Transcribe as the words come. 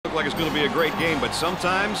Look like it's going to be a great game, but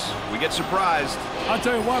sometimes we get surprised. I'll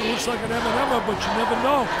tell you what, it looks like an M&M, but you never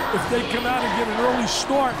know. If they come out and get an early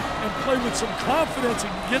start and play with some confidence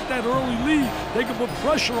and get that early lead, they can put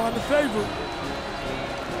pressure on the favorite.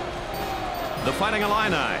 The Fighting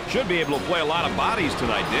Illini should be able to play a lot of bodies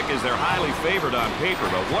tonight, Dick, as they're highly favored on paper.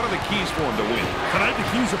 But what are the keys for them to win? Tonight, the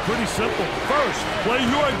keys are pretty simple. First, play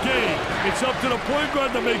your game. It's up to the point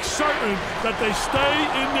guard to make certain that they stay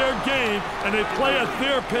in their game and they play at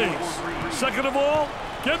their pace. Second of all,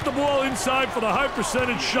 get the ball inside for the high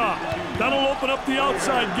percentage shot. That'll open up the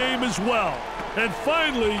outside game as well. And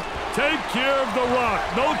finally, take care of the rock.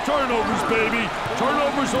 No turnovers, baby.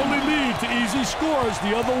 Turnovers only lead to easy scores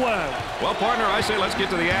the other way. Well, partner, I say let's get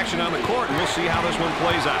to the action on the court, and we'll see how this one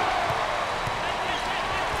plays out.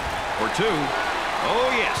 For two. Oh,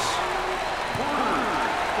 yes.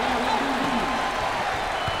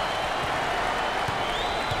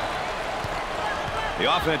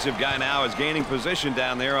 The offensive guy now is gaining position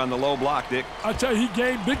down there on the low block, Dick. I tell you, he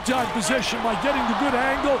gained big-time position by getting the good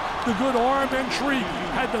angle, the good arm entry,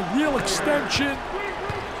 had the real extension.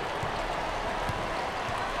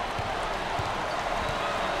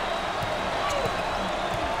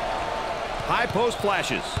 High post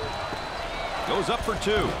flashes. Goes up for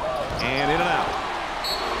two. And in and out.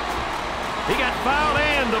 He got fouled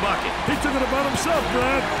and the bucket. He took it about himself,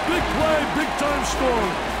 Brad. Big play, big-time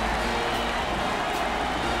story.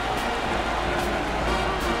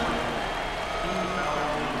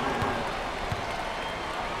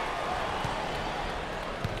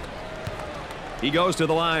 He goes to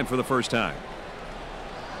the line for the first time.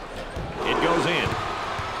 It goes in.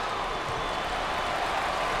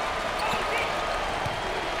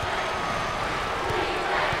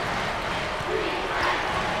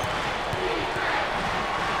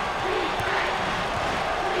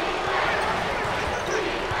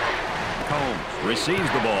 Combs receives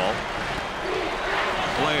the ball.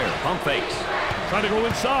 Blair, pump fakes. Trying to go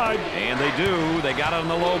inside. And they do. They got it on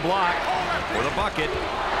the low block for the bucket.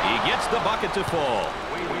 He gets the bucket to fall.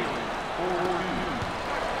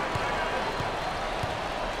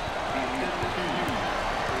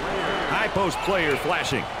 High post player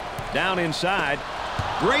flashing. Down inside.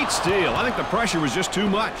 Great steal. I think the pressure was just too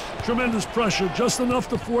much. Tremendous pressure, just enough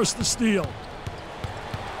to force the steal.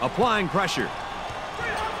 Applying pressure.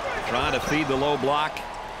 Trying to feed the low block.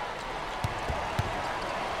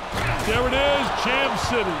 There it is, Jam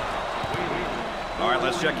City. All right,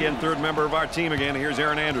 let's check in third member of our team again. Here's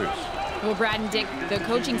Aaron Andrews. Well, Brad and Dick, the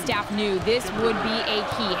coaching staff knew this would be a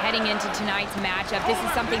key heading into tonight's matchup. This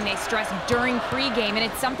is something they stressed during pregame, and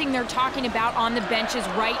it's something they're talking about on the benches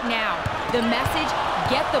right now. The message,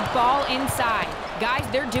 get the ball inside. Guys,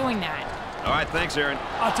 they're doing that. All right, thanks, Aaron.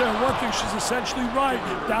 I'll tell you one thing, she's essentially right.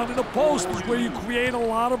 Down in the post is where you create a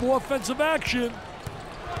lot of offensive action.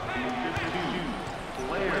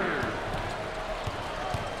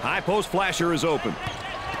 High post flasher is open.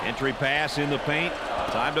 Entry pass in the paint.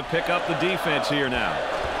 Time to pick up the defense here now.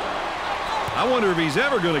 I wonder if he's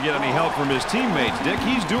ever going to get any help from his teammates, Dick.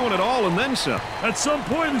 He's doing it all and then some. At some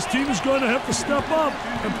point, his team is going to have to step up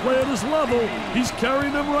and play at his level. He's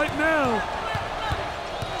carrying them right now.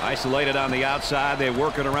 Isolated on the outside. They're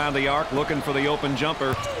working around the arc, looking for the open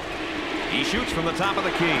jumper. He shoots from the top of the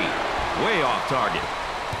key. Way off target.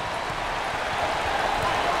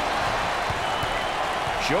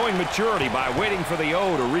 Showing maturity by waiting for the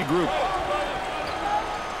O to regroup.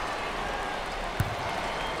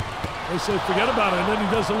 They say forget about it, and then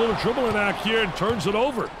he does a little dribbling act here and turns it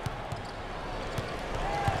over.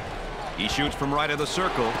 He shoots from right of the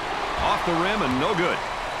circle. Off the rim and no good.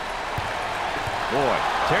 Boy,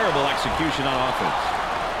 terrible execution on offense.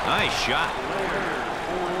 Nice shot.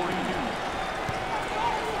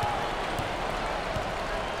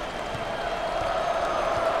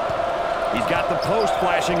 He's got the post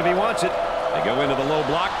flashing if he wants it. They go into the low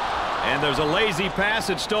block, and there's a lazy pass.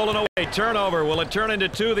 It's stolen away. Turnover. Will it turn into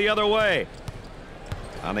two the other way?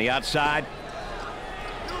 On the outside.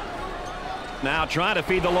 Now trying to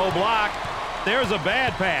feed the low block. There's a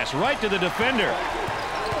bad pass right to the defender.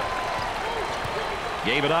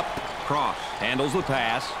 Gave it up. Cross handles the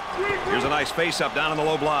pass. Here's a nice face-up down in the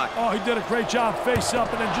low block. Oh, he did a great job face-up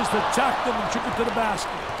and then just attacked them and took it to the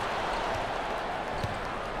basket.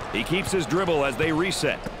 He keeps his dribble as they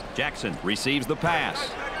reset. Jackson receives the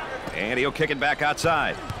pass. And he'll kick it back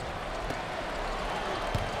outside.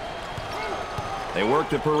 They work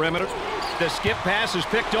the perimeter. The skip pass is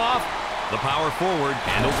picked off. The power forward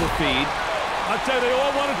handles the feed. I tell you, they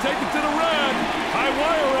all want to take it to the rim. High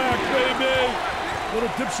wire rack, baby.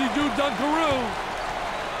 Little dipsy-do dunkaroo.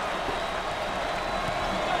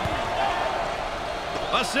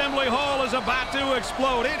 Assembly Hall is about to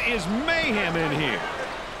explode. It is mayhem in here.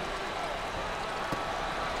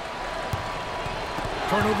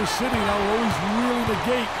 Turnover City now will always really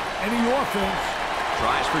negate any offense.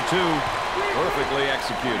 Tries for two. Perfectly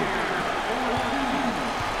executed.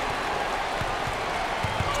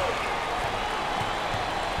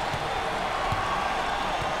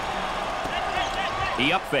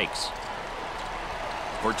 He up fakes.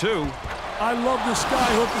 For two. I love this sky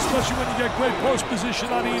hook, especially when you get great post position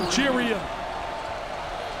on the interior.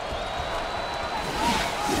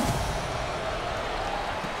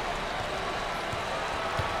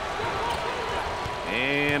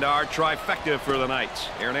 And our trifecta for the night.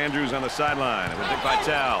 Aaron Andrews on the sideline with Dick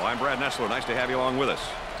Vitale. I'm Brad Nessler. Nice to have you along with us.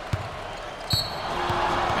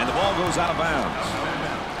 And the ball goes out of bounds.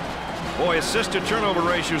 Boy, assist-to-turnover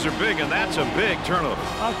ratios are big, and that's a big turnover.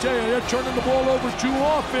 I'll tell you, they're turning the ball over too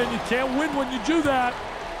often. You can't win when you do that.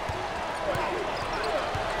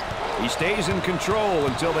 He stays in control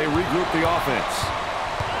until they regroup the offense.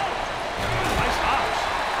 Nice hops.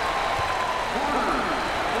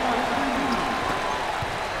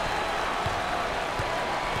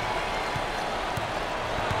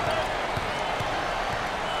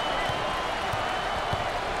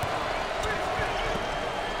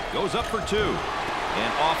 Goes up for two.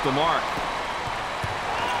 And off the mark.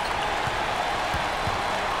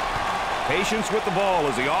 Patience with the ball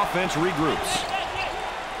as the offense regroups.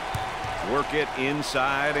 Work it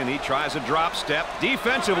inside, and he tries a drop step.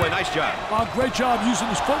 Defensively, nice job. Oh, great job using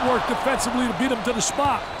his footwork defensively to beat him to the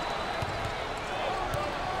spot.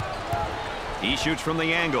 He shoots from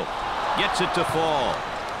the angle. Gets it to fall.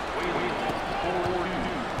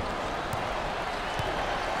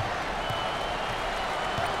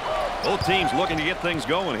 Both teams looking to get things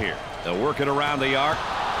going here. They'll work it around the arc.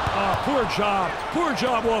 Poor job. Poor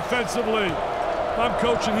job offensively. If I'm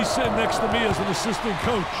coaching, he's sitting next to me as an assistant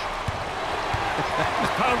coach. He's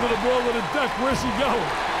pounding the ball to the deck. Where's he going?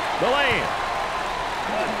 The lay-in.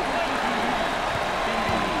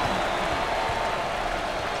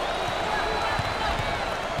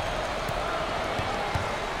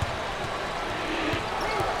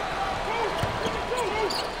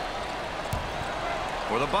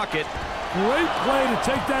 For the bucket. Great play to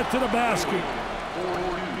take that to the basket.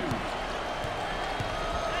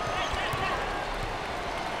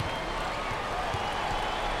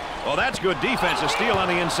 Oh, that's good defense. A steal on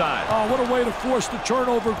the inside. Oh, what a way to force the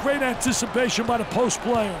turnover. Great anticipation by the post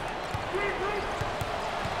player.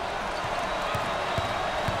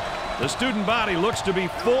 The student body looks to be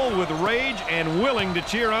full with rage and willing to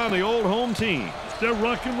cheer on the old home team. They're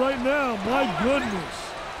rocking right now. My goodness.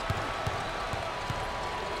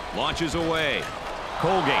 Launches away.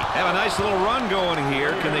 Colgate have a nice little run going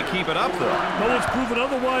here. Can they keep it up, though? No one's proven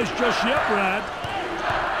otherwise just yet, Brad.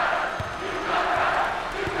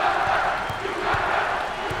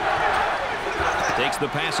 Takes the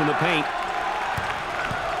pass in the paint.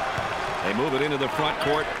 They move it into the front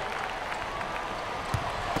court.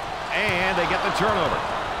 And they get the turnover.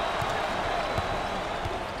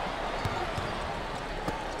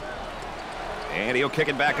 And he'll kick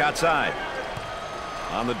it back outside.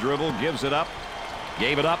 On the dribble, gives it up.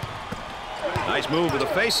 Gave it up. Nice move with a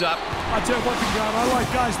face-up. I'll tell you what, John, I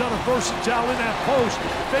like guys that are versatile in that post.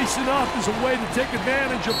 Facing up is a way to take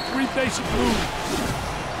advantage of three basic moves.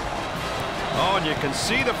 Oh, and you can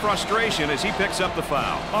see the frustration as he picks up the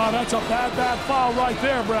foul. Oh, that's a bad foul right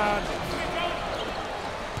there, Brad.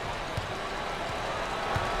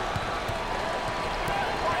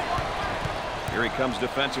 Here he comes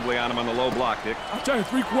defensively on him on the low block, Dick. I'll tell you,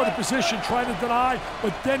 three-quarter position, trying to deny,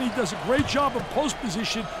 but then he does a great job in post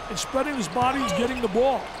position and spreading his body and getting the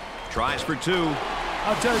ball. Tries for two.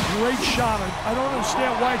 I'll tell you, great shot. I don't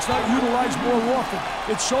understand why it's not utilized more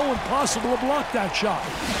often. It's so impossible to block that shot.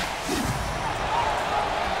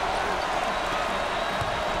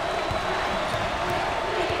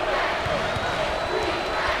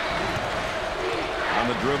 On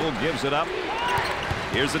the dribble, gives it up.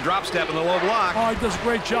 Here's the drop step in the low block. Oh, he does a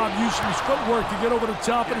great job using his footwork to get over the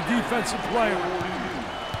top of the defensive player.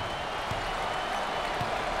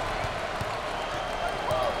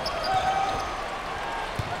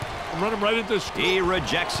 I'm running right into this. He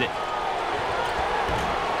rejects it.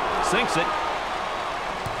 Sinks it.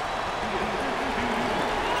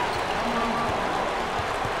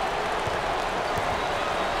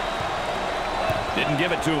 Didn't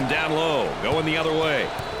give it to him down low. Going the other way.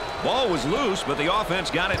 Ball was loose, but the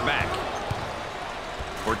offense got it back.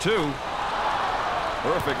 For two.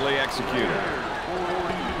 Perfectly executed.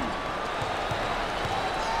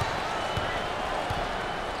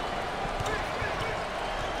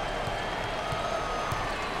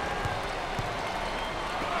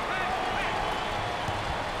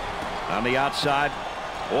 On the outside.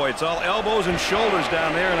 Boy, it's all elbows and shoulders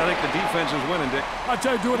down there, and I think the defense is winning, Dick. I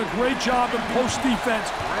tell you, doing a great job in post defense.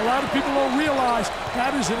 A lot of people don't realize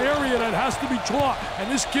that is an area that has to be taught, and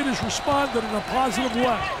this kid has responded in a positive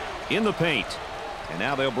way. In the paint. And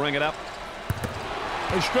now they'll bring it up.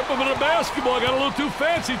 They strip him of the basketball. Got a little too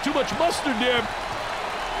fancy. Too much mustard there.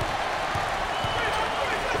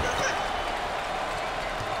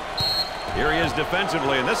 Here he is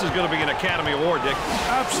defensively, and this is going to be an Academy Award, Dick.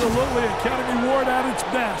 Absolutely, Academy Award at its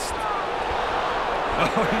best.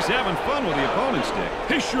 Oh, he's having fun with the opponent's Dick.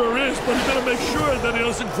 He sure is, but he better make sure that he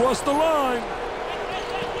doesn't cross the line.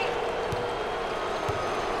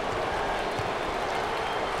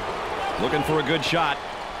 Looking for a good shot.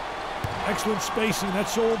 Excellent spacing.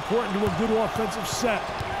 That's so important to a good offensive set.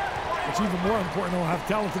 It's even more important to have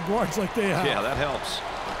talented guards like they have. Yeah, that helps.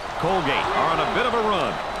 Colgate are on a bit of a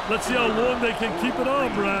run. Let's see how long they can keep it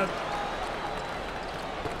on, Brad.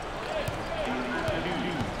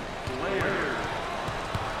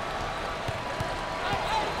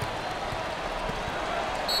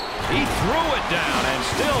 He threw it down, and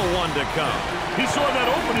still one to come. He saw that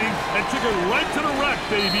opening and took it right to the rack,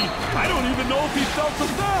 baby. I don't even know if he felt the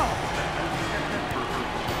foul.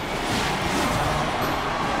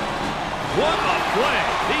 What a play.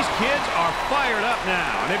 These kids are fired up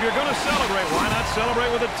now. And if you're going to celebrate, why not celebrate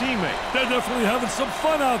with a teammate? They're definitely having some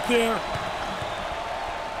fun out there.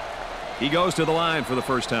 He goes to the line for the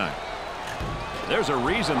first time. There's a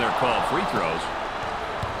reason they're called free throws.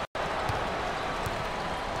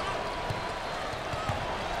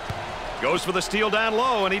 Goes for the steal down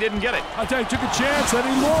low, and he didn't get it. I tell you, he took a chance, and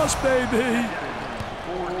he lost, baby.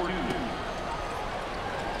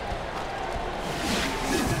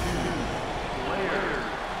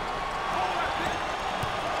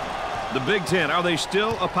 The Big Ten, are they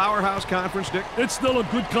still a powerhouse conference, Dick? It's still a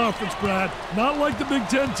good conference, Brad. Not like the Big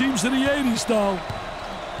Ten teams in the 80s, though.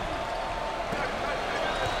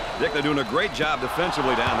 Dick, they're doing a great job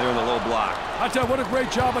defensively down there in the low block. I tell you, what a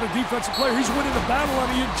great job on a defensive player. He's winning the battle on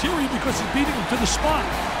the interior because he's beating him to the spot.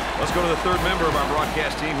 Let's go to the third member of our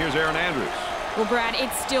broadcast team. Here's Aaron Andrews. Well, Brad,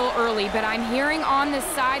 it's still early, but I'm hearing on the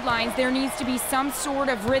sidelines there needs to be some sort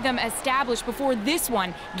of rhythm established before this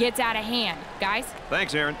one gets out of hand. Guys?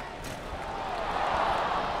 Thanks, Aaron.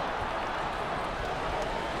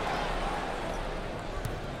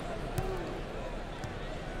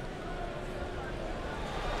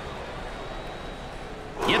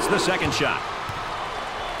 Gets the second shot.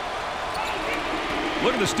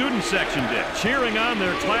 Look at the student section, Dick, cheering on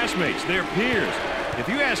their classmates, their peers. If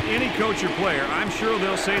you ask any coach or player, I'm sure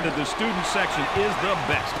they'll say that the student section is the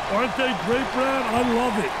best. Aren't they great, Brad? I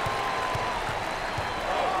love it.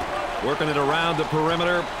 Working it around the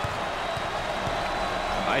perimeter.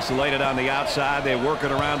 Isolated on the outside. They work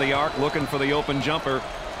it around the arc, looking for the open jumper,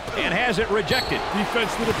 and has it rejected.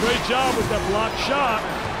 Defense did a great job with that blocked shot.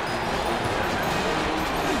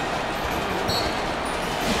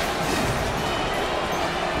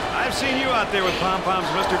 I've seen you out there with pom-poms,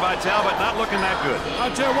 Mr. Vitale, but not looking that good. I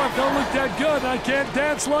tell you what, don't look that good. I can't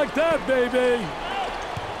dance like that, baby.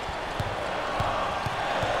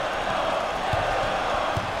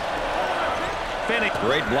 Finnick,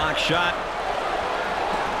 great block shot.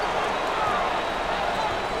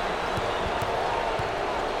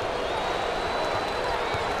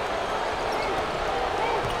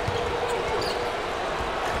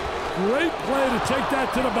 Great play to take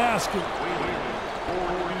that to the basket.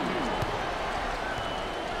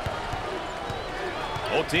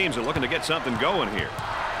 Both teams are looking to get something going here.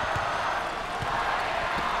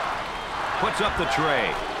 Puts up the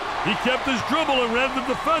tray. He kept his dribble and ran the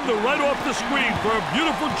defender right off the screen for a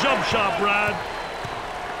beautiful jump shot, Brad.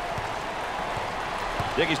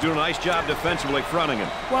 Dickey's doing a nice job defensively fronting him.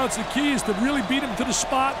 Well, it's the key is to really beat him to the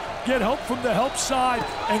spot, get help from the help side,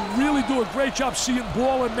 and really do a great job seeing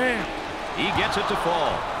ball and man. He gets it to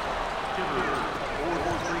fall.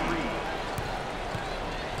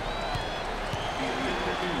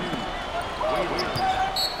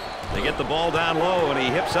 They get the ball down low, and he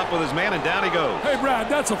hips up with his man, and down he goes. Hey, Brad,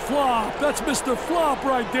 that's a flop. That's Mr. Flop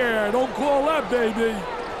right there. Don't call that, baby.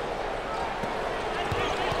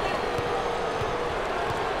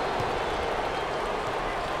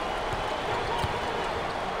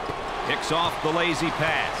 Picks off the lazy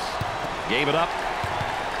pass. Gave it up.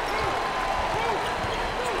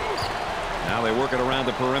 Now they work it around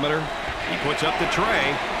the perimeter. He puts up the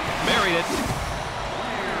tray. Buried it.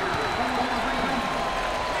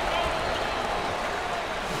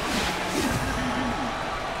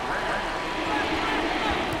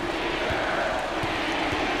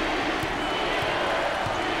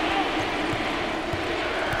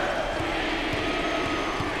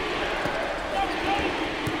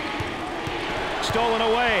 stolen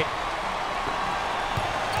away.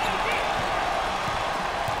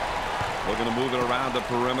 Looking to move it around the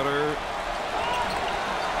perimeter.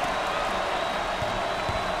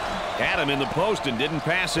 Had him in the post and didn't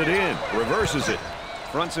pass it in. Reverses it.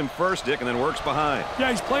 Fronts him first, Dick, and then works behind.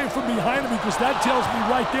 Yeah, he's playing from behind him because that tells me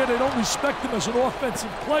right there they don't respect him as an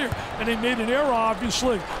offensive player. And they made an error,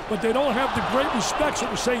 obviously. But they don't have the great respect, so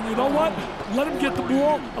they're saying, you know what? Let him get the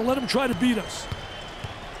ball and let him try to beat us.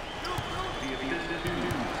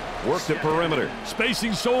 Work the perimeter.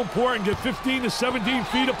 Spacing so important. Get 15 to 17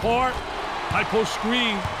 feet apart. High post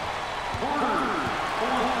screen.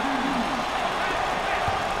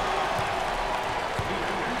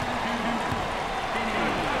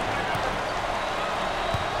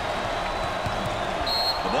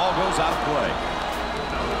 The ball goes out of play.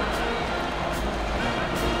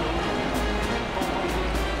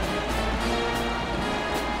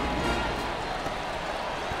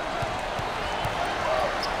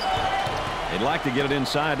 They'd like to get it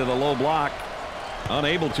inside to the low block.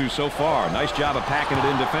 Unable to so far. Nice job of packing it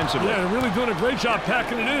in defensively. Yeah, they're really doing a great job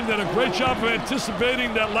packing it in. Did a great job of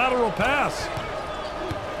anticipating that lateral pass.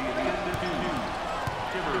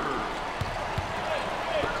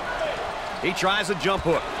 He tries a jump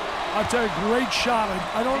hook. I'll tell you, great shot.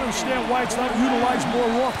 I don't understand why it's not utilized more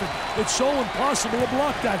often. It's so impossible to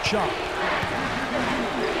block that shot.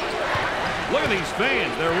 Look at these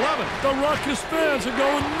fans. They're loving it. The Rutgers fans are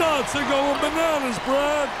going nuts. They're going bananas,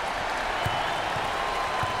 Brad.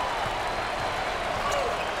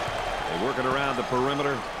 They work it around the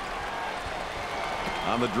perimeter.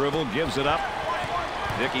 On the dribble, gives it up.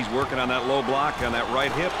 Dickey's working on that low block on that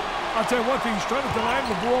right hip. I'll tell you one thing, he's trying to deny him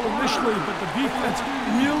the ball initially, but the defense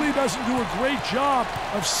really doesn't do a great job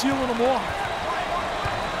of sealing him off.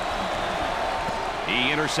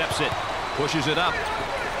 He intercepts it, pushes it up.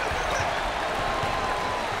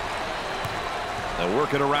 They'll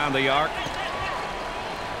work it around the arc.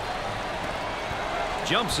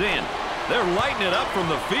 Jumps in. They're lighting it up from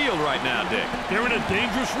the field right now, Dick. They're in a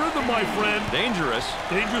dangerous rhythm, my friend. Dangerous.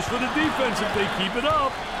 Dangerous for the defense if they keep it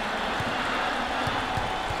up.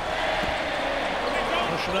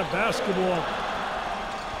 Pushing that basketball.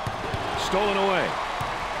 Stolen away.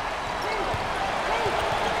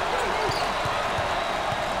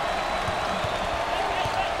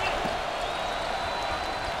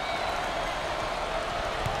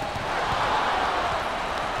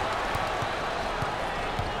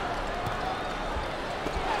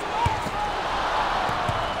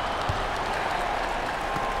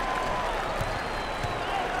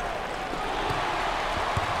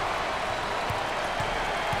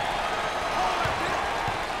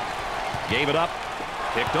 Gave it up.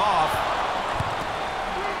 Picked off.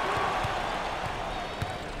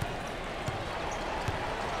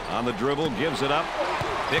 On the dribble, gives it up.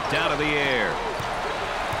 Picked out of the air.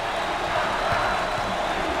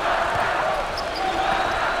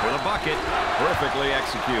 For the bucket. Perfectly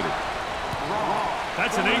executed.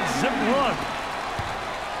 That's an 8-zip run.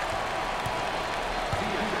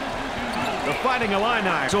 The Fighting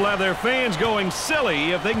Illini will have their fans going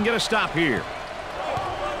silly if they can get a stop here.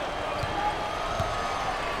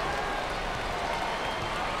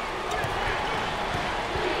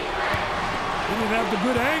 Have the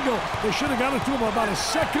good angle. They should have got it to him about a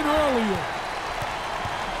second earlier.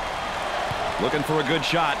 Looking for a good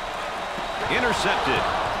shot. Intercepted.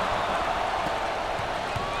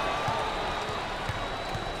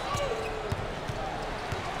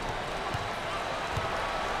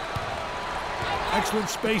 Excellent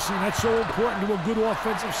spacing. That's so important to a good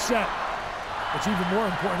offensive set. It's even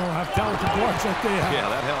more important to have talented guards like they have. Yeah,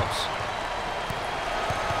 that helps.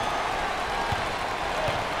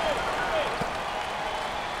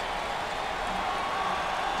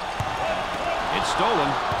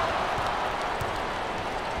 Stolen.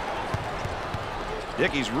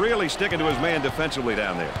 Dickey's really sticking to his man defensively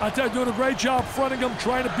down there. I tell you, doing a great job fronting him,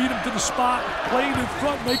 trying to beat him to the spot, playing in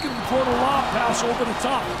front, making him throw the lob pass over the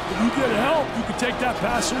top. If you get help, you can take that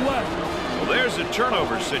pass away. Well, there's a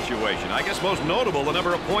turnover situation. I guess most notable, the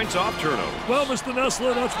number of points off turnover. Well, Mr.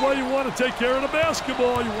 Nessler, that's why you want to take care of the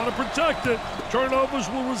basketball. You want to protect it. Turnovers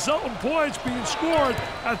will result in points being scored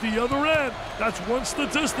at the other end. That's one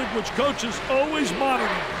statistic which coaches always monitor.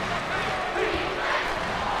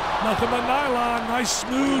 Nothing but nylon. Nice,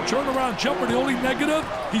 smooth turnaround jumper. The only negative,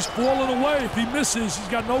 he's falling away. If he misses, he's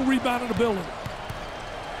got no rebounding ability.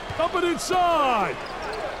 Up and inside.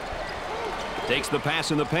 Takes the pass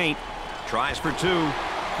in the paint. Tries for two.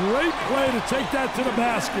 Great play to take that to the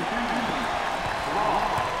basket.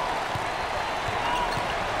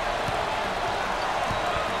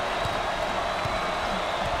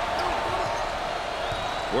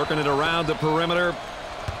 Working it around the perimeter.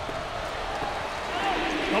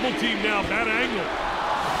 Double team now, bad angle.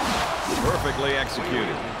 Perfectly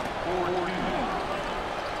executed.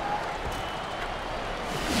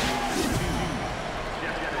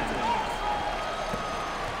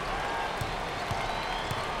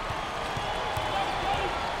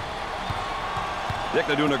 Dick,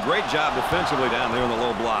 they're doing a great job defensively down there in the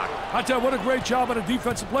low block. I tell you, what a great job on a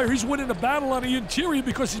defensive player. He's winning the battle on the interior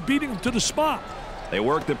because he's beating him to the spot. They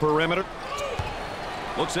work the perimeter.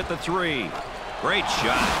 Looks at the three. Great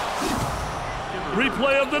shot.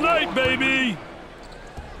 Replay of the night, baby.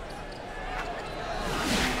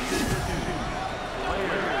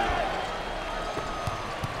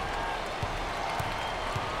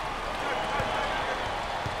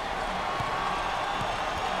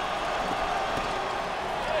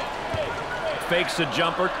 Fakes a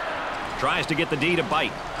jumper. Tries to get the D to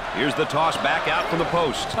bite. Here's the toss back out from the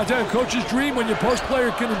post. I tell you, coach's dream when your post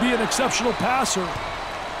player can be an exceptional passer.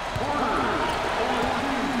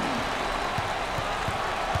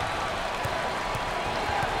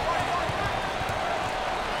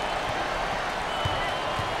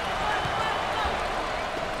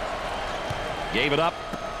 Gave it up.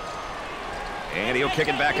 And he'll kick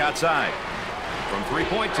it back outside. From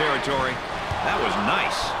three-point territory. That was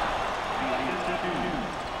nice.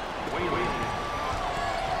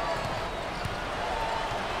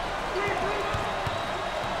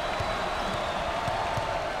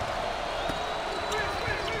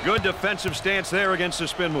 Good defensive stance there against the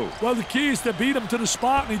spin move. Well, the key is to beat him to the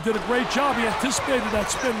spot, and he did a great job. He anticipated that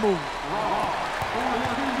spin move.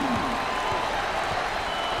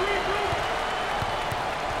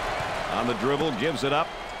 On the dribble, gives it up.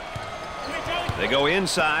 They go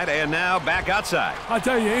inside, and now back outside. I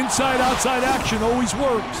tell you, inside-outside action always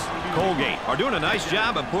works. Colgate are doing a nice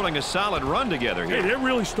job of putting a solid run together here. Hey, they're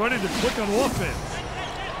really starting to click on offense.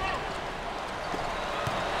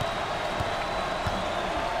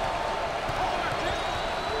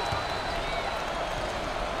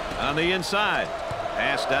 On the inside.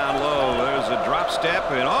 Pass down low. There's a drop step,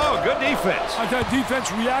 and oh, good defense. I thought defense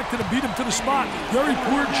reacted and beat him to the spot. Very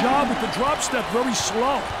poor job with the drop step, very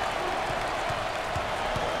slow.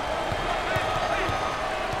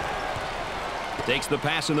 Takes the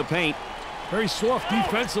pass in the paint. Very soft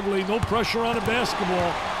defensively, no pressure on the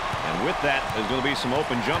basketball. And with that, there's going to be some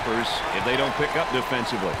open jumpers if they don't pick up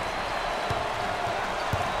defensively.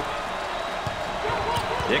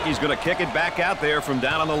 Dickey's going to kick it back out there from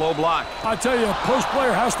down on the low block. I tell you, a post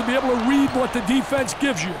player has to be able to read what the defense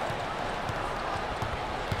gives you.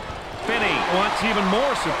 Finney wants even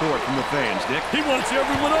more support from the fans, Dick. He wants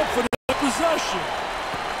everyone up for that possession.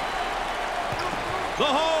 The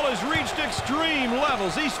Hall has reached extreme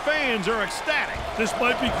levels. These fans are ecstatic. This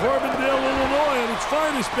might be Carbondale, Illinois at its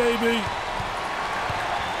finest, baby.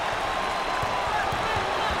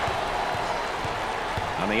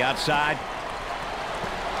 On the outside.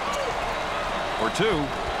 For two.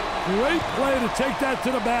 Great play to take that to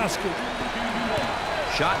the basket.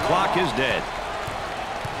 Shot clock is dead.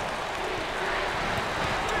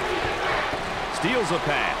 Steals a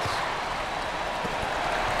pass.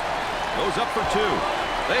 Goes up for two.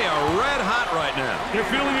 They are red hot right now. They're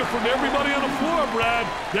feeling it from everybody on the floor, Brad.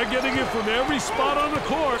 They're getting it from every spot on the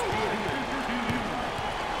court.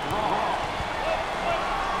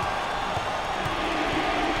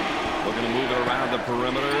 Looking to move it around the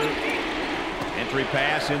perimeter. Entry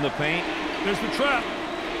pass in the paint. There's the trap.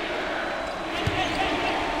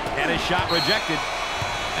 And his shot rejected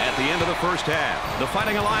at the end of the first half. The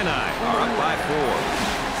Fighting Illini are up by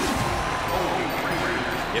 4.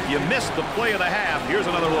 If you missed the play of the half, here's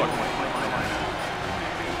another look.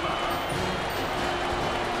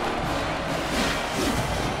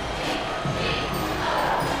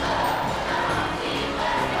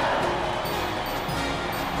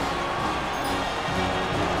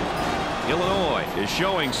 Illinois is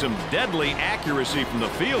showing some deadly accuracy from the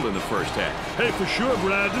field in the first half. Hey, for sure,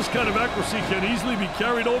 Brad. This kind of accuracy can easily be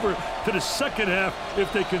carried over to the second half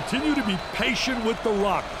if they continue to be patient with the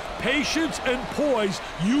rock. Patience and poise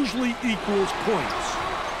usually equals points.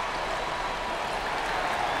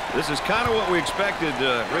 This is kind of what we expected,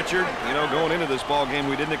 Richard. You know, going into this ball game,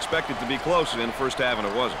 we didn't expect it to be close in the first half, and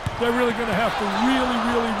it wasn't. They're really going to have to really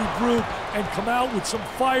regroup and come out with some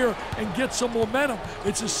fire and get some momentum.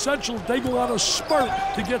 It's essential they go on a spurt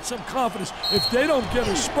to get some confidence. If they don't get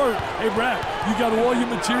a spurt, hey, Brad, you got all your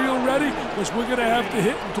material ready? Because we're going to have to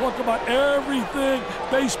hit and talk about everything,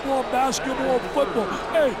 baseball, basketball, football.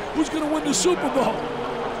 Hey, who's going to win the Super Bowl?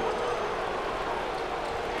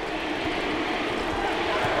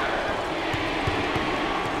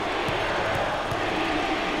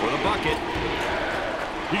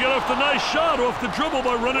 He got off the nice shot off the dribble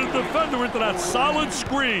by running the defender into that solid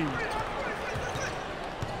screen.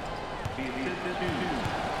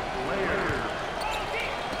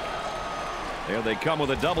 There they come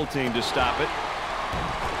with a double team to stop it.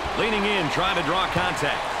 Leaning in, trying to draw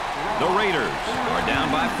contact. The Raiders are down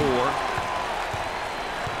by 4.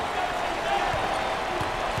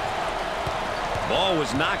 Ball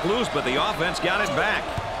was knocked loose, but the offense got it back.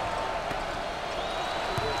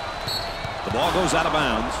 The ball goes out of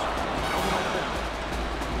bounds.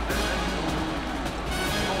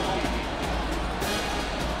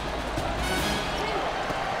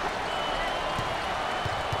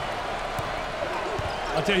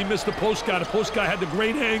 I'll tell you, he missed the post guy. The post guy had the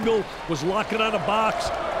great angle, was locking on the box.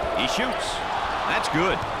 He shoots. That's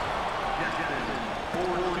good.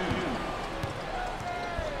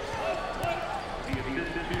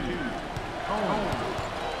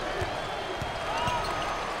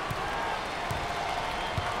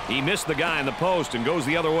 He missed the guy in the post and goes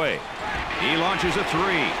the other way. He launches a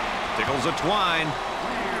 3. Tickles a twine.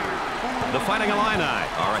 The Fighting Illini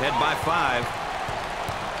are ahead by 5.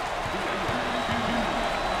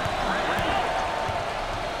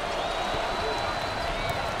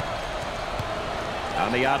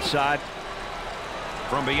 On the outside,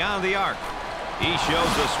 from beyond the arc, he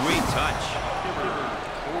shows a sweet touch.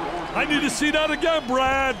 I need to see that again,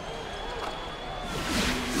 Brad.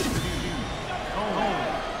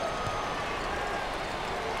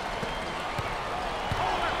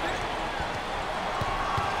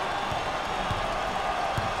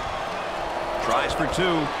 Tries for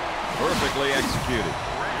 2, perfectly executed.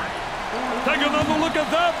 Take another look at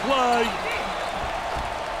that play.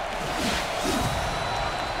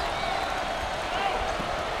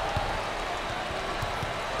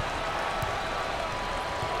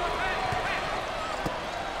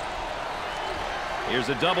 Here's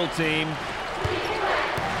a double team.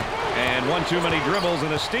 And one too many dribbles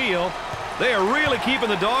and a steal. They are really keeping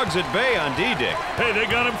the dogs at bay on D-Dick. Hey, they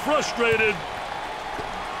got him frustrated.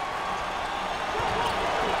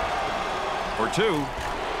 For 2,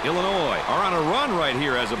 Illinois are on a run right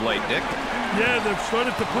here as of late, Dick. Yeah, they've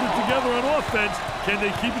started to put it together on offense. Can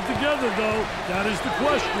they keep it together, though? That is the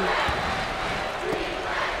question.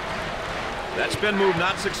 That spin move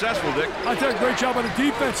not successful, Dick. I did a great job on the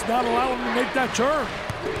defense, not allowing him to make that turn.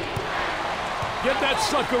 Get that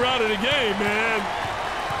sucker out of the game, man.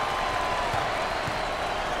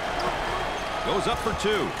 Goes up for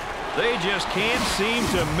 2. They just can't seem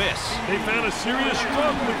to miss. They found a serious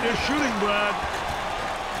struggle with their shooting, Brad.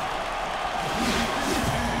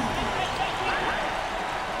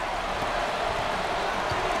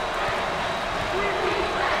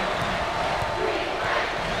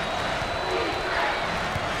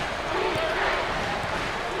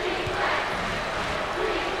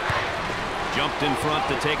 Jumped in front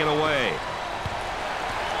to take it away.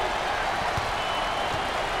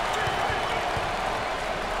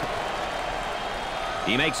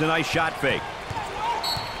 He makes a nice shot fake.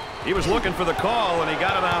 He was looking for the call, and he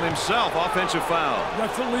got it on himself. Offensive foul.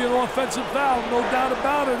 Definitely an offensive foul, no doubt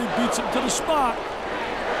about it. He beats him to the spot.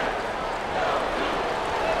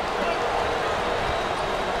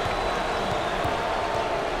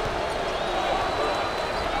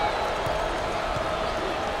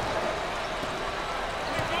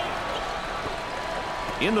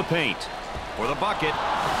 In the paint for the bucket.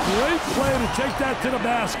 Great play to take that to the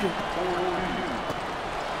basket.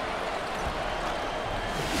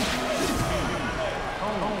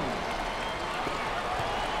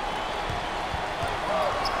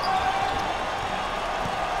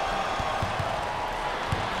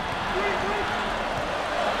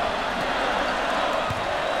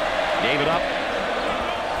 Gave it up.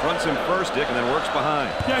 Fronts him first, Dick, and then works behind.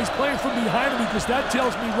 Yeah, he's playing from behind him because that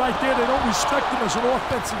tells me right there they don't respect him as an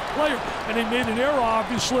offensive player. And they made an error,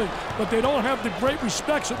 obviously, but they don't have the great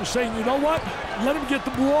respect. So they're saying, you know what? Let him get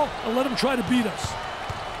the ball and let him try to beat us.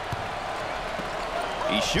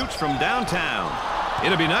 He shoots from downtown.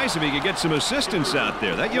 It'd be nice if he could get some assistance out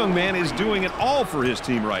there. That young man is doing it all for his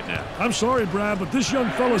team right now. I'm sorry, Brad, but this young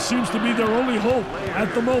fella seems to be their only hope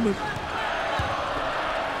at the moment.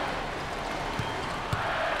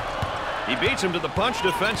 He beats him to the punch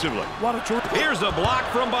defensively. What a turn. Here's a block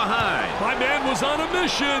from behind. My man was on a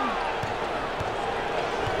mission.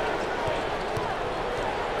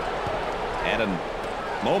 Had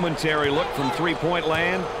a momentary look from three-point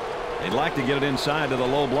land. They'd like to get it inside to the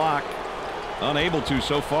low block. Unable to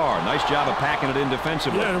so far. Nice job of packing it in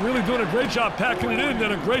defensively. Yeah, they're really doing a great job packing it in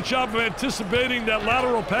and a great job of anticipating that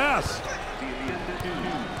lateral pass.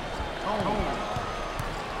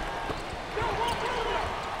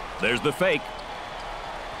 There's the fake.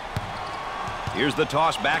 Here's the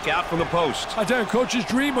toss back out from the post. I tell you, coach's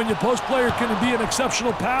dream when your post player can be an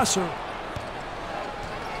exceptional passer.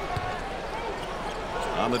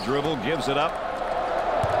 On the dribble, gives it up.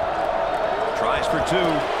 Tries for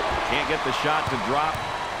two. Can't get the shot to drop.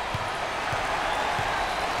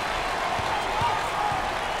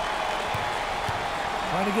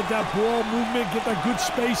 Trying to get that ball movement, get that good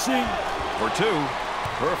spacing. For two.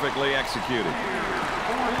 Perfectly executed.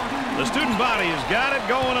 The student body has got it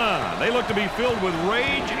going on. They look to be filled with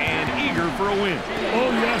rage and eager for a win. Oh,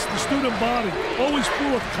 yes, the student body. Always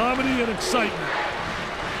full of comedy and excitement.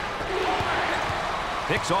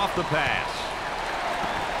 Picks off the pass.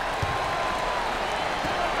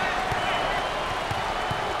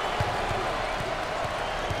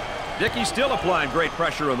 Dickey still applying great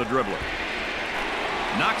pressure on the dribbler.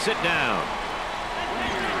 Knocks it down.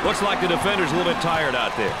 Looks like the defender's a little bit tired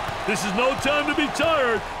out there. This is no time to be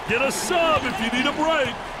tired. Get a sub if you need a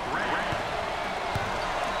break.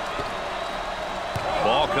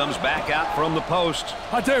 Ball comes back out from the post.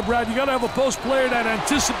 I tell you, Brad, you got to have a post player that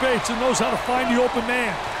anticipates and knows how to find the open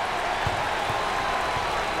man.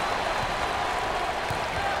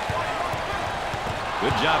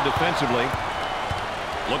 Good job defensively.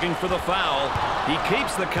 Looking for the foul. He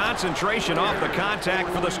keeps the concentration off the contact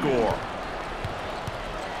for the score.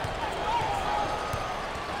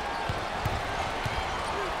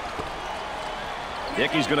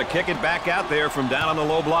 Dickey's going to kick it back out there from down on the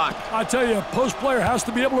low block. I tell you, a post player has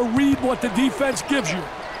to be able to read what the defense gives you.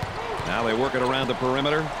 Now they work it around the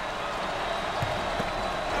perimeter.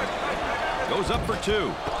 Goes up for two.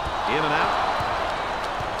 In and out.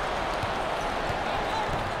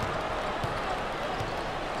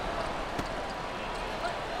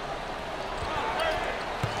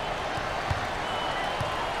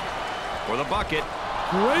 For the bucket.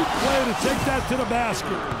 Great play to take that to the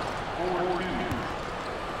basket.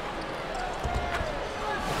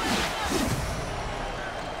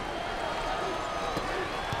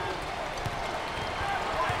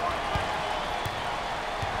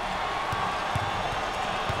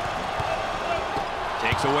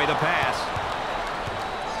 Takes away the pass.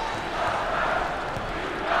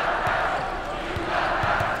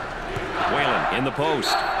 Whalen in the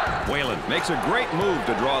post. Whalen makes a great move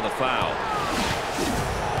to draw the foul.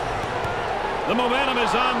 The momentum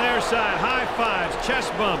is on their side. High fives,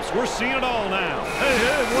 chest bumps. We're seeing it all now. Hey,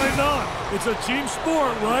 why not? It's a team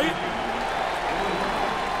sport, right?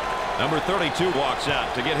 Number 32 walks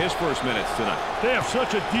out to get his first minutes tonight. They have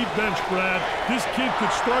such a deep bench, Brad. This kid could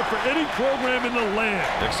start for any program in the land.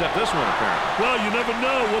 Except this one, apparently. Well, you never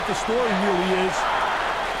know what the story really is.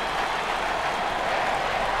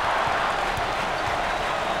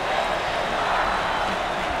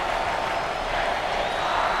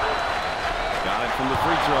 Got it from the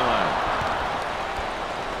free throw line.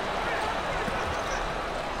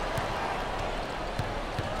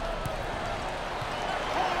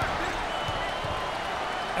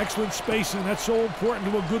 Excellent spacing. That's so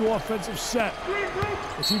important to a good offensive set.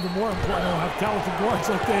 It's even more important to have talented guards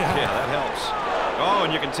like they have. Yeah, that helps. Oh,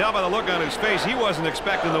 and you can tell by the look on his face, he wasn't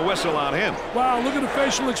expecting the whistle on him. Wow, look at the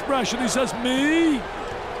facial expression. He says, me?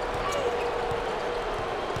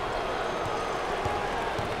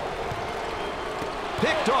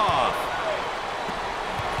 Picked off.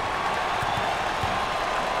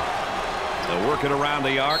 They'll work it around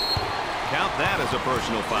the arc. Count that as a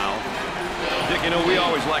personal foul. Dick, you know, we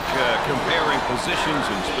always like comparing positions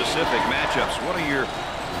and specific matchups. What are your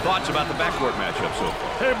thoughts about the backcourt matchup so far?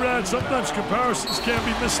 Hey, Brad, sometimes comparisons can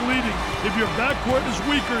be misleading. If your backcourt is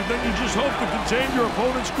weaker, then you just hope to contain your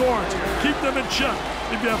opponent's guards. Keep them in check.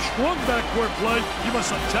 If you have strong backcourt play, you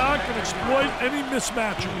must attack and exploit any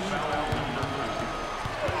mismatches.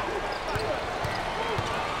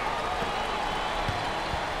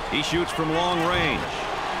 He shoots from long range.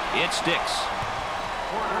 It sticks.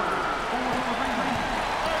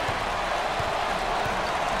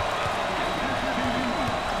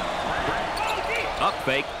 Up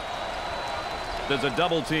fake. There's a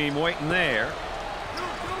double team waiting there.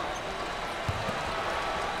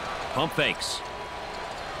 Pump fakes.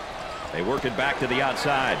 They work it back to the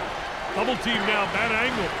outside. Double team now, bad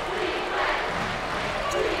angle.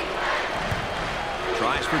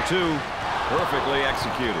 Tries for two. Perfectly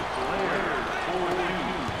executed.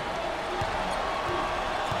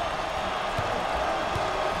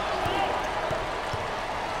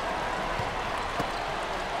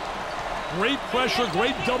 Great pressure,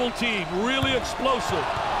 great double team, really explosive.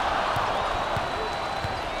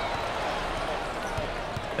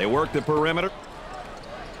 They work the perimeter.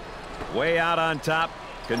 Way out on top,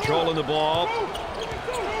 controlling the ball.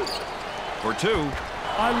 For two.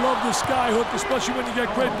 I love this guy hook, especially when you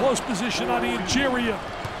get great post position on the interior.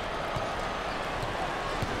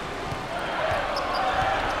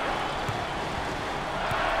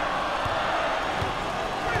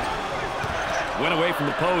 Went away from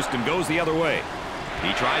the post and goes the other way.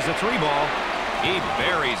 He tries the 3-ball. He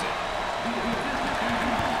buries it.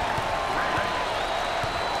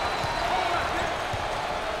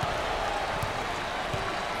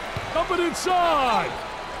 Up and inside.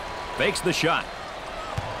 Fakes the shot.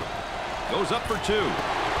 Goes up for 2.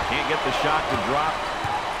 Can't get the shot to drop.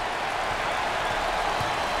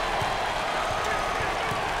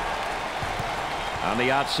 On the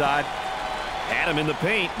outside. Had him in the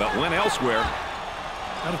paint, but went elsewhere.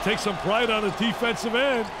 Got to take some pride on the defensive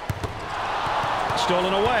end.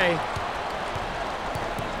 Stolen away.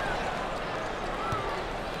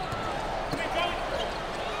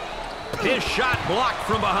 His shot blocked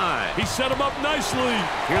from behind. He set him up nicely.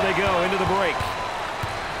 Here they go into the break.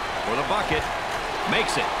 For the bucket.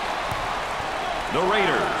 Makes it. The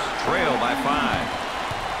Raiders trail by 5.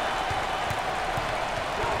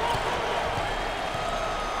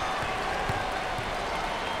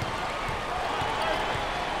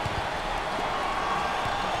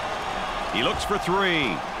 He looks for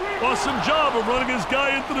 3. Awesome job of running his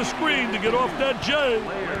guy into the screen to get off that J.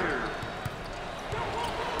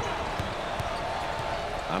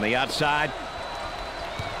 On the outside.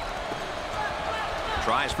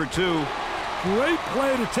 Tries for 2. Great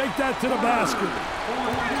play to take that to the basket.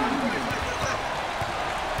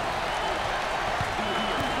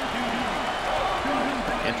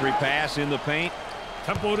 Entry pass in the paint.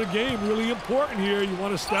 Tempo of the game really important here. You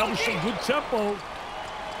want to establish some good tempo.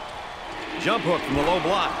 Jump hook from the low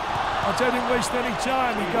block. I'll tell you, didn't waste any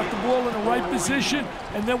time. He got the ball in the right position,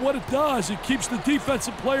 and then what it does, it keeps the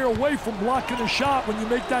defensive player away from blocking a shot when you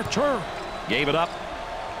make that turn. Gave it up.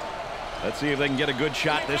 Let's see if they can get a good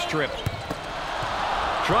shot this trip.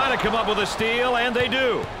 Trying to come up with a steal, and they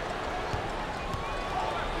do.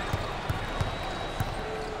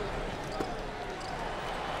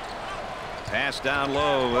 Pass down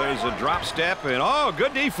low. There's a drop step, and oh,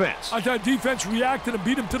 good defense. I thought defense reacted and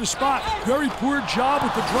beat him to the spot. Very poor job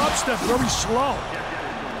with the drop step, very slow.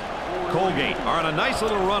 Colgate are on a nice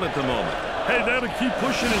little run at the moment. Hey, they have to keep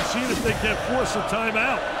pushing and seeing if they can't force a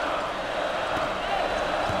timeout.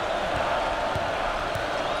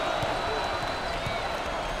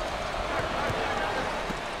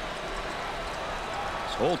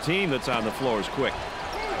 This whole team that's on the floor is quick.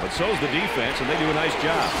 But so's the defense, and they do a nice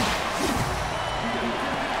job.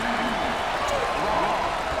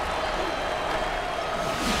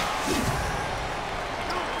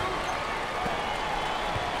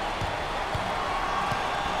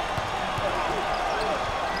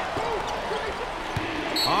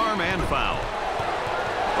 Arm and foul.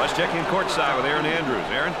 Let's check in courtside with Aaron Andrews.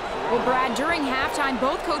 Aaron? Well, Brad, during halftime,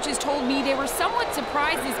 both coaches told me they were somewhat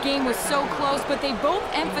surprised this game was so close, but they both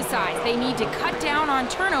emphasized they need to cut down on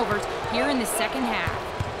turnovers here in the second half.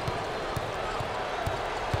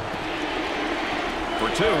 For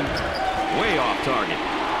 2. Way off target.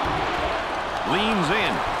 Leans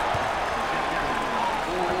in.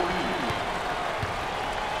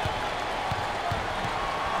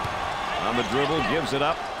 On the dribble, gives it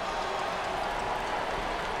up.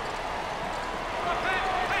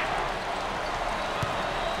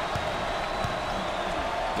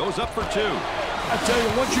 Goes up for 2. I tell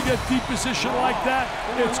you, once you get deep position like that,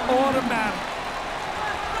 it's automatic.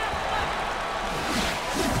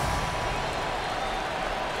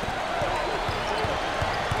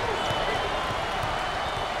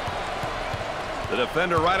 The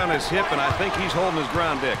defender right on his hip, and I think he's holding his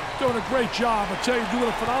ground, Dick. Doing a great job. I tell you, doing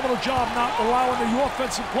a phenomenal job not allowing the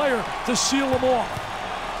offensive player to seal him off.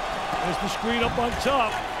 There's the screen up on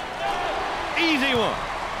top. Easy one.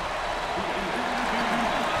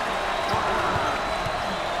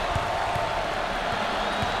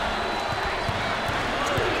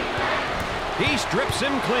 He strips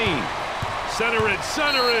him clean. Center it,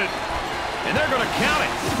 center it. And they're going to count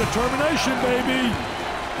it. Determination, baby.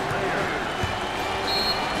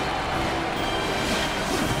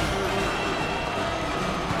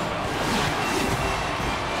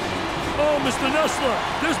 Oh, Mr. Nessler,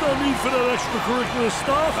 there's no need for that extracurricular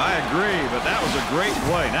stuff. I agree, but that was a great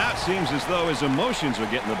play. Now it seems as though his emotions are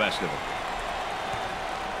getting the best of him.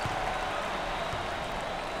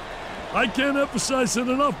 I can't emphasize it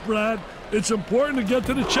enough, Brad. It's important to get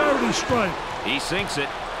to the charity stripe. He sinks it.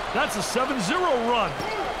 That's a 7-0 run.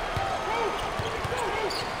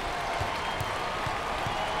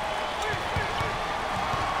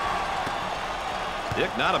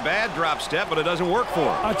 Dick, not a bad drop step, but it doesn't work for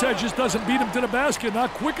him. I tell you, just doesn't beat him to the basket. Not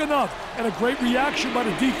quick enough. And a great reaction by the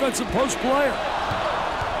defensive post player.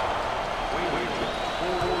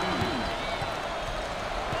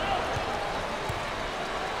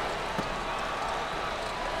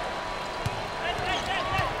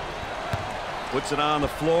 Puts it on the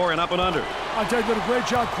floor and up and under. I tell you, did a great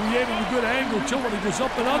job creating a good angle, too. When he goes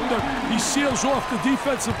up and under, he seals off the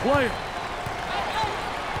defensive player.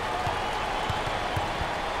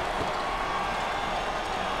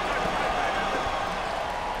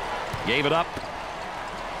 Gave it up.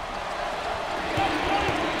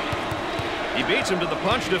 He beats him to the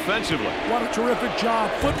punch defensively. What a terrific job.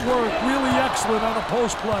 Footwork really excellent on a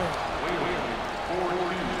post player.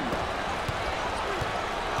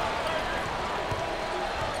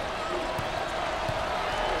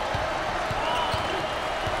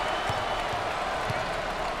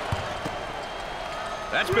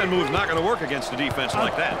 That spin move's not going to work against a defense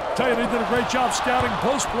like that. I tell you, they did a great job scouting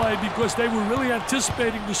post play because they were really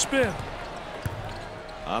anticipating the spin.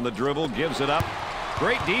 On the dribble, gives it up.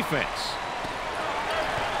 Great defense.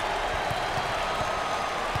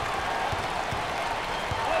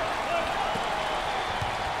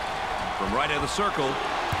 From right of the circle,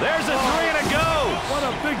 there's a three and it goes. What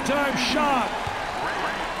a big-time shot.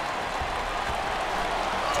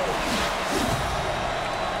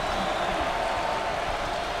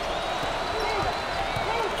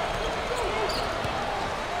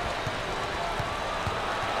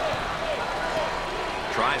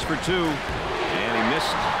 Tries for two, and he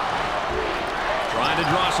missed. Trying to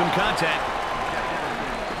draw some contact.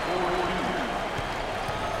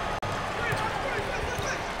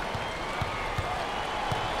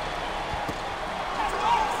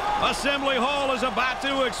 Assembly Hall is about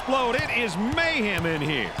to explode. It is mayhem in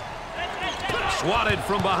here. Swatted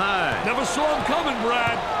from behind. Never saw him coming,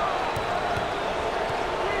 Brad.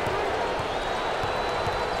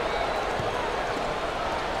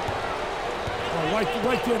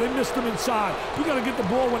 Right there, they missed him inside. You got to get the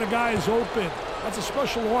ball when a guy is open. That's a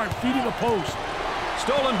special art, feeding the post.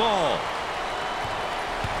 Stolen ball.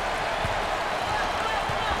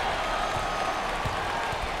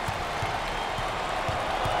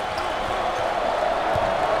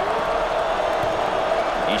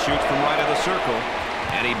 He shoots from right of the circle,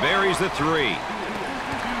 and he buries the three.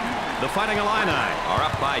 The Fighting Illini are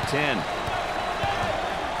up by 10.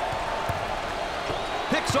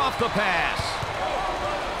 Picks off the pass.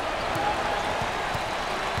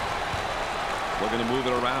 Looking to move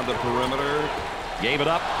it around the perimeter. Gave it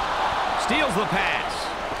up. Steals the pass.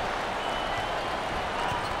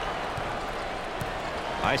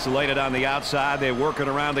 Isolated on the outside. They work it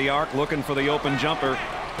around the arc, looking for the open jumper.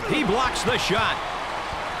 He blocks the shot.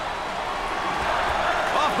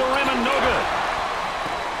 Off the rim and no good.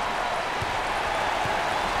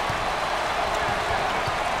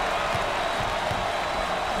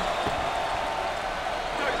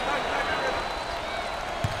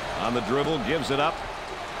 On the dribble, gives it up.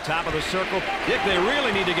 Top of the circle. Dick, they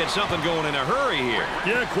really need to get something going in a hurry here.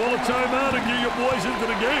 Yeah, call a timeout and get your boys into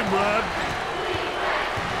the game, Brad.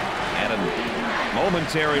 And a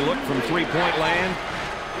momentary look from three-point land.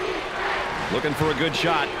 Looking for a good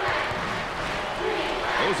shot.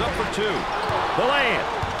 Goes up for two. The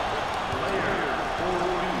layup.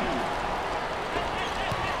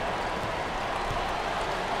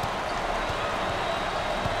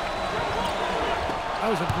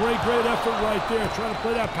 That was a great effort right there, trying to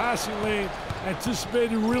play that passing lane.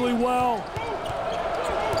 Anticipated really well.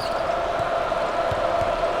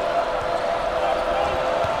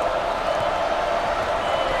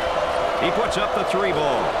 He puts up the three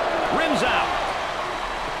ball. Rims out.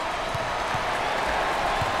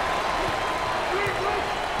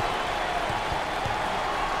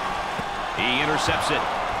 He intercepts it.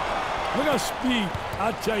 Look at speed.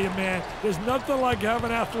 I tell you, man, there's nothing like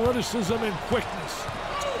having athleticism and quickness.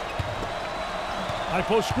 High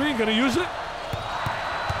post screen, gonna use it?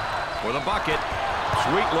 For the bucket.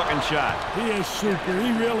 Sweet looking shot. He is super,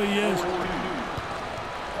 he really is.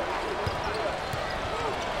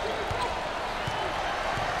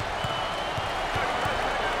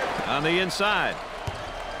 On the inside.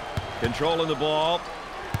 Controlling the ball.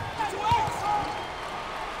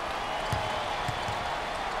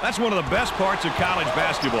 That's one of the best parts of college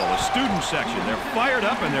basketball, the student section. They're fired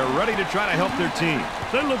up and they're ready to try to help their team.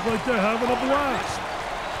 They look like they're having a blast.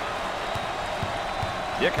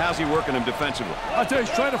 Dick, how's he working him defensively? I tell you,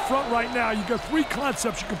 he's trying to front right now. You got three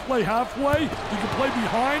concepts. You can play halfway, you can play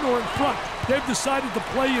behind, or in front. They've decided to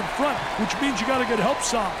play in front, which means you got to get help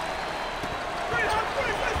side.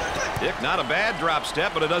 Dick, not a bad drop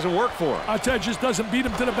step, but it doesn't work for him. I tell you, just doesn't beat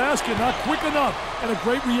him to the basket. Not quick enough. And a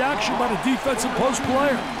great reaction by the defensive post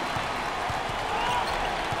player.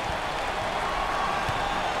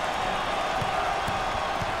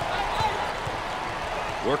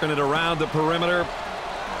 Working it around the perimeter.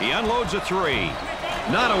 He unloads a three.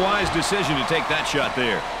 Not a wise decision to take that shot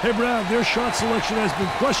there. Hey, Brad, their shot selection has been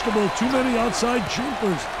questionable. Too many outside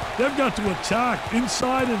jumpers. They've got to attack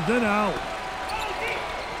inside and then out.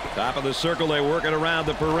 Top of the circle, they work it around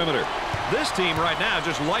the perimeter. This team right now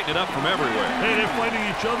just lighting it up from everywhere. Hey, they're finding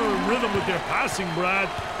each other in rhythm with their passing, Brad.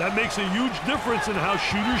 That makes a huge difference in how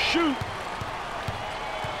shooters shoot.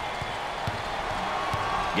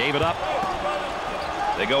 Gave it up.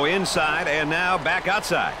 They go inside and now back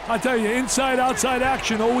outside. I tell you, inside-outside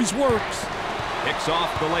action always works. Picks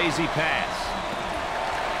off the lazy pass.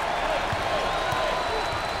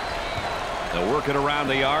 They'll work it around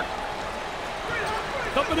the arc.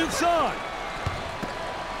 Coming inside.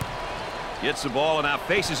 Gets the ball and now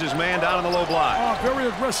faces his man down in the low block. Oh, very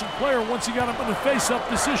aggressive player once he got him in the face-up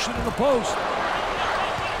position in the post.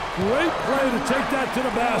 Great play to take that to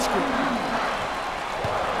the basket.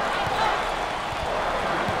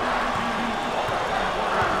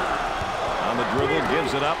 On the dribble,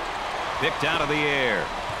 gives it up. Picked out of the air.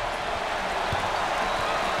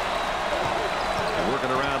 They're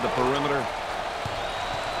working around the perimeter.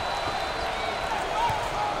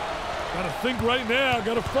 Got to think right now.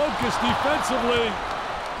 Got to focus defensively.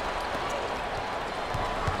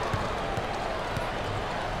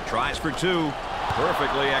 Tries for two.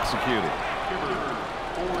 Perfectly executed.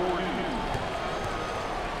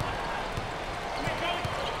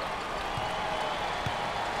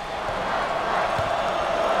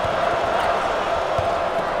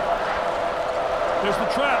 There's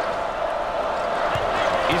the trap.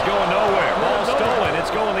 He's going nowhere. Ball stolen.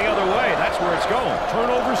 It's going the other way. That's where it's going.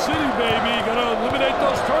 Turnover city, baby. Got to eliminate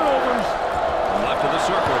those turnovers. Left of the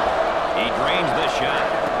circle. He drains this shot.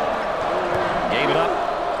 Gave it up.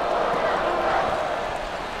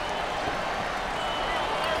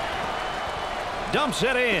 Dumps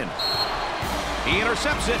it in. He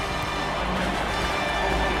intercepts it.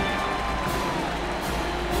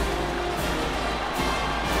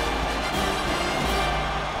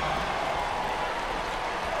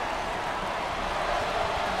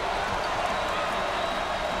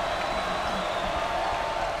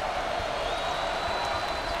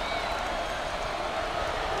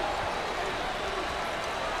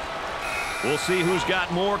 We'll see who's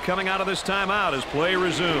got more coming out of this timeout as play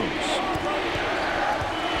resumes.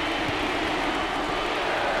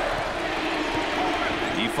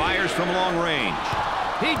 He fires from long range.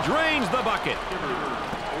 He drains the bucket.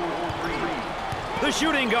 The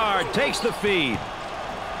shooting guard takes the feed.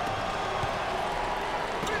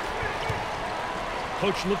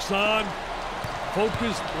 Coach looks on.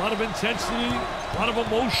 Focused. A lot of intensity. A lot of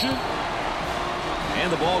emotion.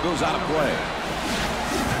 And the ball goes out of play.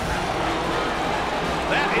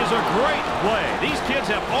 That is a great play. These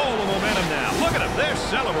kids have all the momentum now. Look at them. They're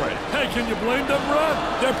celebrating. Hey, can you blame them, Brad?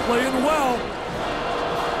 They're playing well.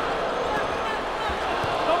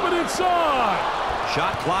 Up and inside.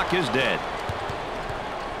 Shot clock is dead.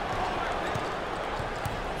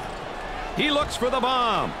 He looks for the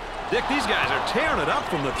bomb. Dick, these guys are tearing it up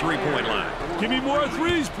from the three-point line. Give me more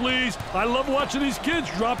threes, please. I love watching these kids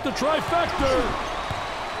drop the trifecta.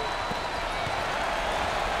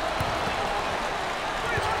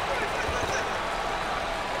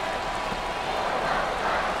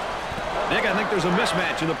 Dick, I think there's a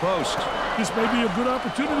mismatch in the post. This may be a good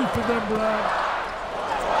opportunity for them, Brad.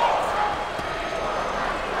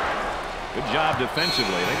 Good job defensively.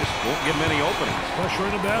 They just won't give many openings. Pressure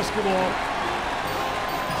in the basketball.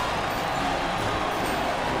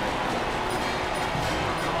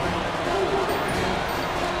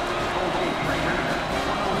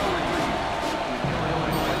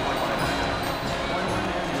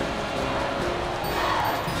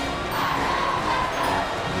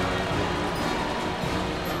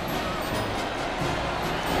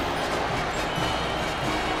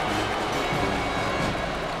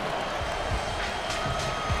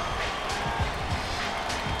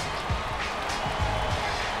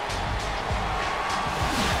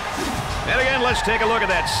 And again, let's take a look at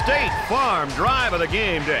that State Farm drive of the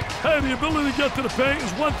game, Dick. Hey, the ability to get to the paint is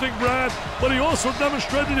one thing, Brad, but he also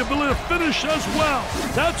demonstrated the ability to finish as well.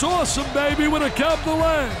 That's awesome, baby, with a capital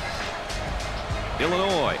A.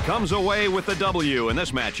 Illinois comes away with the W in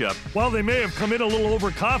this matchup. Well, they may have come in a little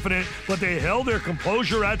overconfident, but they held their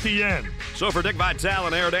composure at the end. So for Dick Vitale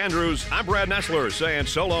and Aaron Andrews, I'm Brad Nessler saying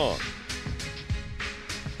so long.